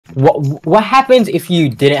What happens if you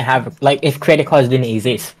didn't have like if credit cards didn't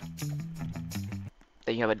exist?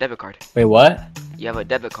 Then you have a debit card. Wait, what? You have a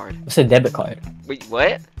debit card. What's a debit card? Wait,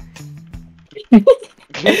 what?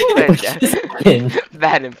 What just happened?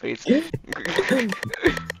 Madden, please.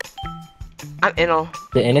 I'm Inno.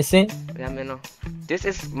 The innocent? Yeah, I'm Inno. This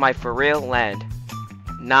is my for real land.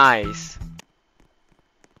 Nice.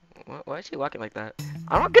 Why is she walking like that?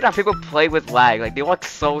 I don't get how people play with lag. Like, they walk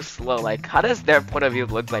so slow. Like, how does their point of view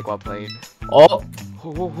look like while playing? Oh,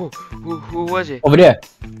 Who was it? over there.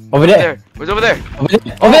 Over there. Who's over there? Over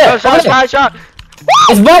there. Over there. Shot.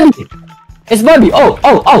 It's Bobby. It's Bobby. Oh.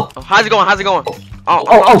 Oh, how's it going?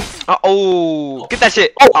 Oh. Get that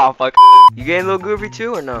shit. Oh, fuck. You getting a little goofy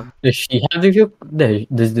too or no? Does she have the real?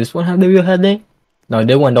 Does this one have the real head day? No,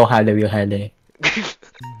 this one don't have the real head day.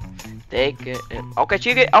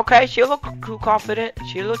 Okay, she look too confident.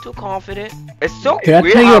 It's so Can I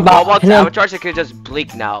weird tell you how about Roblox him? avatars can just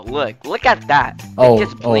blink now. Look at that. Oh, It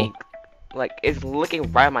just blink. Like, it's looking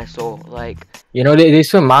right at my soul. Like, You know,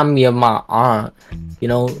 this remind me of my aunt. You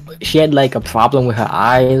know, she had like a problem with her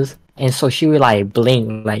eyes, and so she would like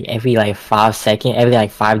blink like every like 5 seconds, every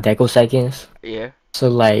like 5 deco seconds. yeah. So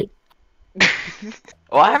like,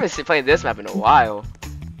 Well, I haven't seen playing this map in a while.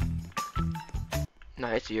 No,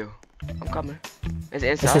 it's you. I'm coming. Is it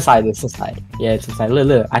inside? it's inside. Yeah, it's inside.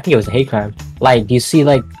 Look. I think it was a hate crime. Like, you see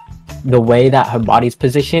like the way that her body's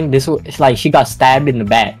positioned. It's like she got stabbed in the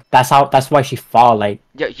back. That's why she fall. Like,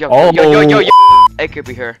 Yo. Oh. It could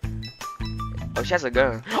be her. Oh, she has a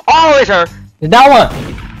gun. Oh, it's her. it's that one.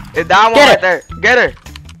 It's that one Get right her. there.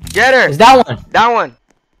 Get her. It's that one. That one.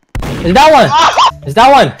 It's that one. It's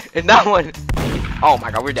that one. It's that one. Oh my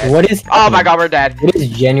god, we're dead. What is? Oh my god, we're dead. What is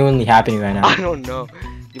genuinely happening right now? I don't know.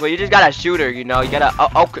 But you just gotta shoot her, you know. You gotta.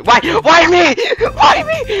 Oh, okay. Why me? Why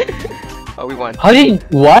me? Oh, we won.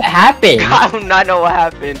 What happened? I do not know what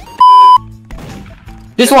happened.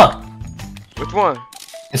 This one. Which one?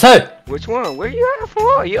 It's her. Which one? Where you at for?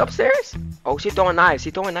 Are you upstairs? Oh, she's throwing knives.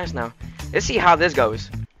 She's throwing knives now. Let's see how this goes.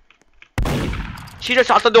 She just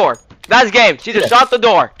shot the door. That's game. She just shot the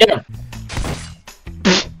door. Get him.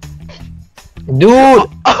 Dude.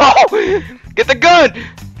 Oh, get the gun.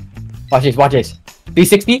 Watch this.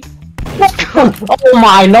 360. Oh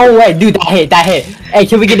my, no way. Dude, that hit. Hey,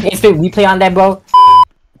 can we get an instant replay on that, bro?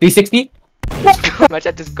 360. Imagine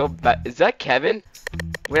I just go back. Is that Kevin?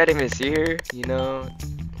 We didn't even see her, you know.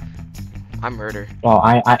 I murder. Oh,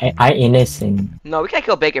 I innocent. No, we can't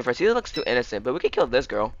kill Bacon first. He looks too innocent, but we can kill this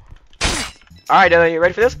girl. Alright, Dylan, you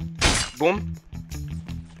ready for this? Boom.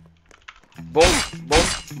 Boom.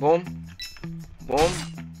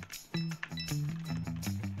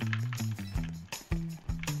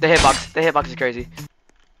 The hitbox is crazy.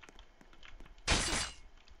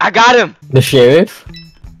 I got him! The sheriff?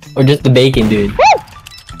 Or just the bacon dude?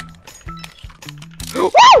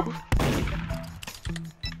 Woo! Woo!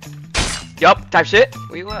 Yup, type shit.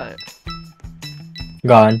 Where you at?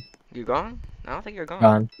 Gone. You gone? I don't think you're gone.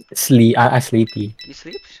 Gone. Sleep. I sleepy. You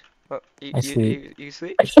sleep? Oh, I sleep. You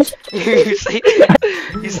sleep? You sleep?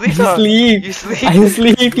 You sleep? Huh? Sleep. You sleep? I'm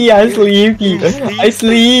sleepy. I sleepy. I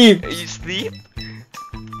sleep. You sleep?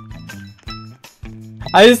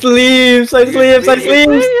 I sleep. I sleep. I sleep.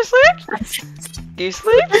 You sleep? You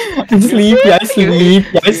sleep? I'm sleepy. I sleep.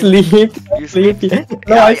 I sleep. You sleep?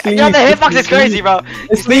 No, I sleep. Yo, the hitbox is crazy, bro.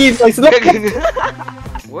 I sleep. I sleep.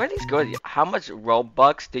 Where are these girls? How much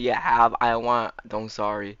Robux do you have? I want. Don't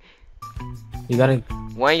sorry. You gotta.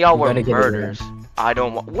 When y'all were gotta get it murders, I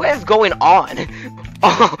don't want. What is going on?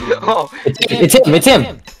 Oh, It's him. It's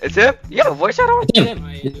him. it's him? You have a voice chat on? It's him.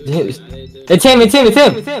 It's him.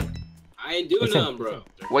 It's him. I ain't doing nothing, bro.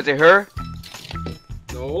 Was it her?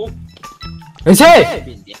 No. It's her.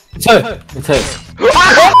 It's her. It's her.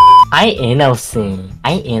 I innocent.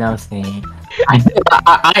 I innocent.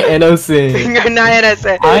 I innocent. You're not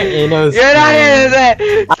innocent. I innocent. You're not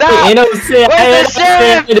innocent. Stop. I innocent. Where's the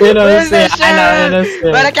sheriff? Where's the Innocent. I'm not sheriff?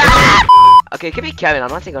 innocent. Let it go. Okay, give me Kevin. I'm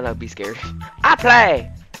not gonna be scared. I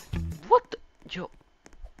play. What the?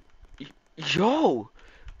 Yo,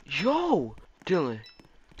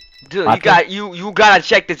 Dylan, you gotta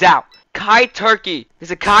check this out. Kai Turkey.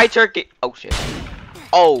 There's a Kai Turkey. Oh shit.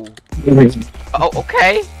 Oh,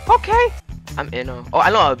 okay. I'm in. Oh, I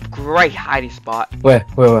know a great hiding spot. Where?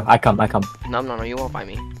 I come. No, you won't find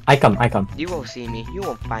me. I come. You won't see me. You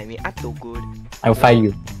won't find me. I'm too good. I will find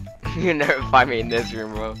you. You never find me in this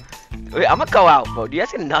room, bro. Wait, I'm gonna go out, bro. Do you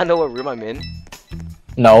guys not know what room I'm in?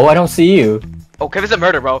 No, I don't see you. Oh, Kevin's a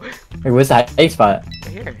murder, bro. Wait, where's that A spot?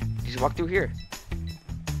 Here, you just walk through here.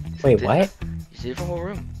 Wait, what? You see the whole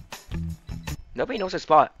room. Nobody knows the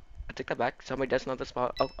spot. take that back. Somebody does know the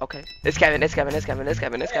spot. Oh, okay. It's Kevin. It's Kevin. It's Kevin. It's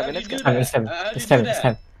Kevin. It's Kevin. It's Kevin. It's Kevin. It's Kevin. It's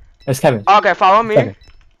Kevin. It's Kevin. Okay, follow me.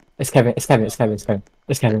 It's Kevin. It's Kevin. It's Kevin. It's Kevin.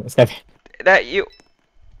 It's Kevin. It's Kevin. That you.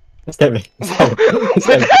 It's Kevin. It's Kevin. It's What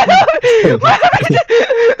Kevin. the hell?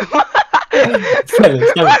 It's Kevin.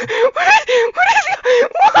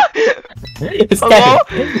 It's Hello?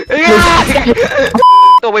 Kevin.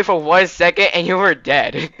 Yeah! Wait for 1 second and you were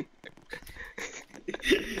dead.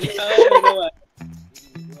 Bro,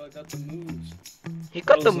 I got the moves. He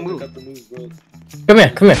got the Bro, move. got the moves, bro. Come here.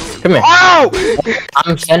 Come here. Come here. Oh!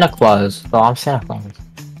 I'm Santa Claus. Bro, I'm Santa Claus.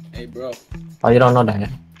 Hey, bro. Oh, you don't know that yet?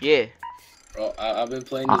 Yeah. Bro, I've been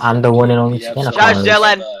playing this. I'm the one and only Yeah, Santa so- Josh Claus.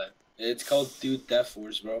 Dylan. It's called Dude Death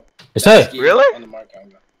Force, bro. It's Best her. game Really? On the market,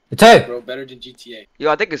 bro. It's her. Bro, better than GTA. Yo,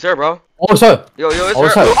 I think it's her, bro. Oh, it's her. Yo, it's Oh, her.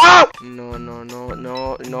 it's her. Oh!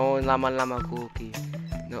 No, llama cookie.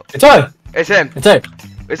 No. It's her. It's him. It's her.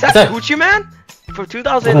 Is that It's her. Gucci Man? From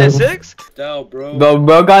 2006? Style, bro.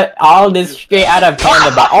 Bro got all this straight out of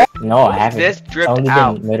Canada. Oh, no, I haven't. This dripped Only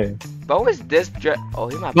out. been later. Bro, is this drip? Oh,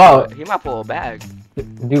 Bro. he might pull a bag.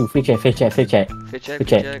 Dude, fit check. Fit check, Fit check. fit check.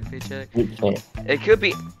 It could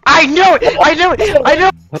be. I knew it! I knew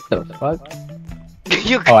it! What the fuck?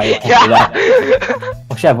 You Oh, I see yeah.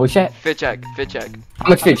 Oh shit. Fit check. How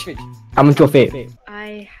much fish? How much your fit?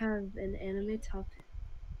 I have an anime top,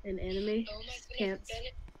 an anime pants,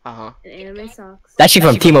 Uh-huh. an anime socks. That shit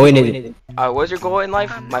from Timo, isn't it? What's your goal in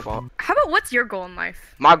life? My fault. How about what's your goal in life?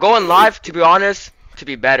 My goal in life, to be honest, to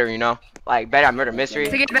be better, you know? Like, better at murder mystery.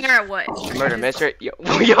 To get better at what? Murder mystery. Yo,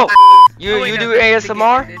 Oh, you wait, do no, to get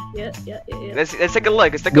ASMR? good. Yeah. Let's take a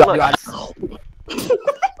look. Let's take a look. I'm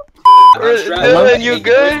strapped. Dylan, you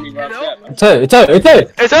good? It's her. It's her. It's her.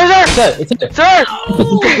 It's her, It's her. It's her. It's her!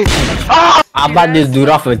 Oh! I bought this dude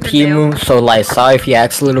off of Temu, so like, sorry if he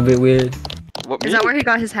acts a little bit weird. What, Is me? that where he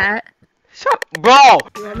got his hat? Shut bro!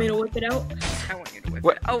 You want me to whip it out? I want you to whip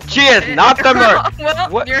What? it. Oh, She is shit. not the murder. Well,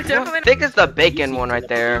 What? you're I definitely. think it's the bacon one right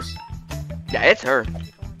there. Yeah, it's her.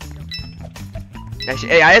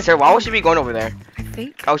 Yeah, it's her. Why would she be going over there? I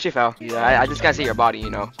think. Oh, she fell. Yeah, I just gotta see your body, you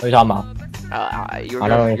know. What are you talking about? You're I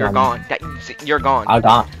know what you're you're talking gone. You're gone. I'm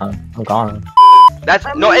gone. I'm gone. That's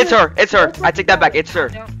no, it's her. It's her. I take that back. It's her.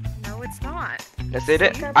 No, it's not. That's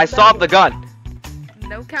it. I saw the gun.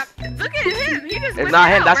 No cap. Look at him. He just. It's whipped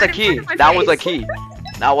not it him. out That's a right in key. front of my That was a face. key.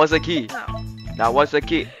 That was a key. No. That was a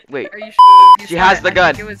key. Wait. Are you? She has the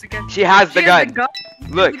gun. She has the gun.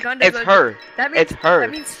 Look, the gun it's does- her. That means, It's her.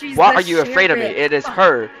 That means she's Why the are you afraid of me? sheriff. It is Come on.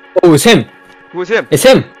 her. Oh, it's him. Who's him? It's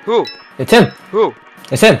him. Who? It's him. Who?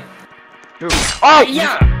 It's him. Who? Oh!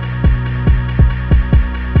 Yeah.